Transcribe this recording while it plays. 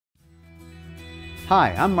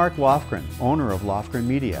Hi, I'm Mark Lofgren, owner of Lofgren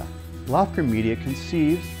Media. Lofgren Media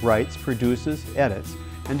conceives, writes, produces, edits,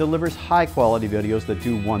 and delivers high-quality videos that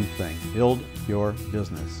do one thing: build your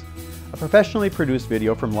business. A professionally produced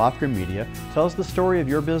video from Lofgren Media tells the story of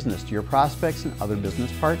your business to your prospects and other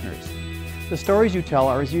business partners. The stories you tell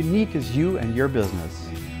are as unique as you and your business.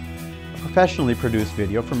 A professionally produced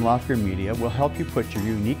video from Lofgren Media will help you put your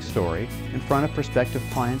unique story in front of prospective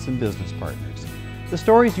clients and business partners. The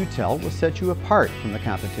stories you tell will set you apart from the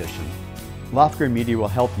competition. Lofgren Media will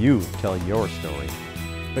help you tell your story.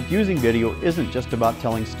 But using video isn't just about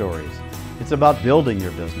telling stories. It's about building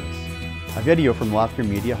your business. A video from Lofgren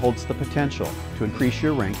Media holds the potential to increase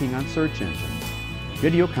your ranking on search engines.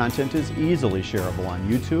 Video content is easily shareable on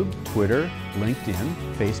YouTube, Twitter, LinkedIn,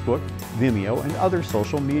 Facebook, Vimeo, and other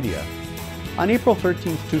social media. On April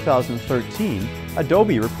 13, 2013,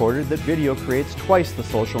 Adobe reported that video creates twice the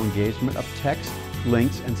social engagement of text,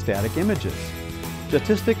 links, and static images.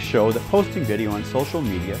 Statistics show that posting video on social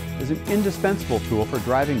media is an indispensable tool for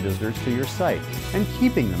driving visitors to your site and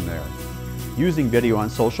keeping them there. Using video on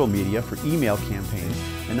social media for email campaigns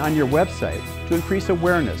and on your website to increase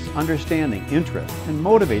awareness, understanding, interest, and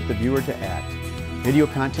motivate the viewer to act. Video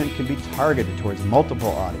content can be targeted towards multiple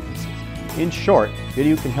audiences. In short,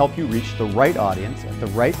 video can help you reach the right audience at the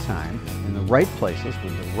right time, in the right places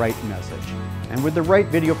with the right message. And with the right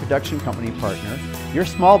video production company partner, your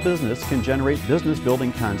small business can generate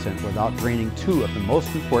business-building content without draining two of the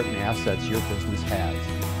most important assets your business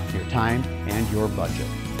has: your time and your budget.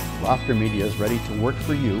 Lofgren Media is ready to work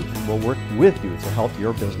for you and will work with you to help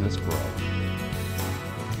your business grow.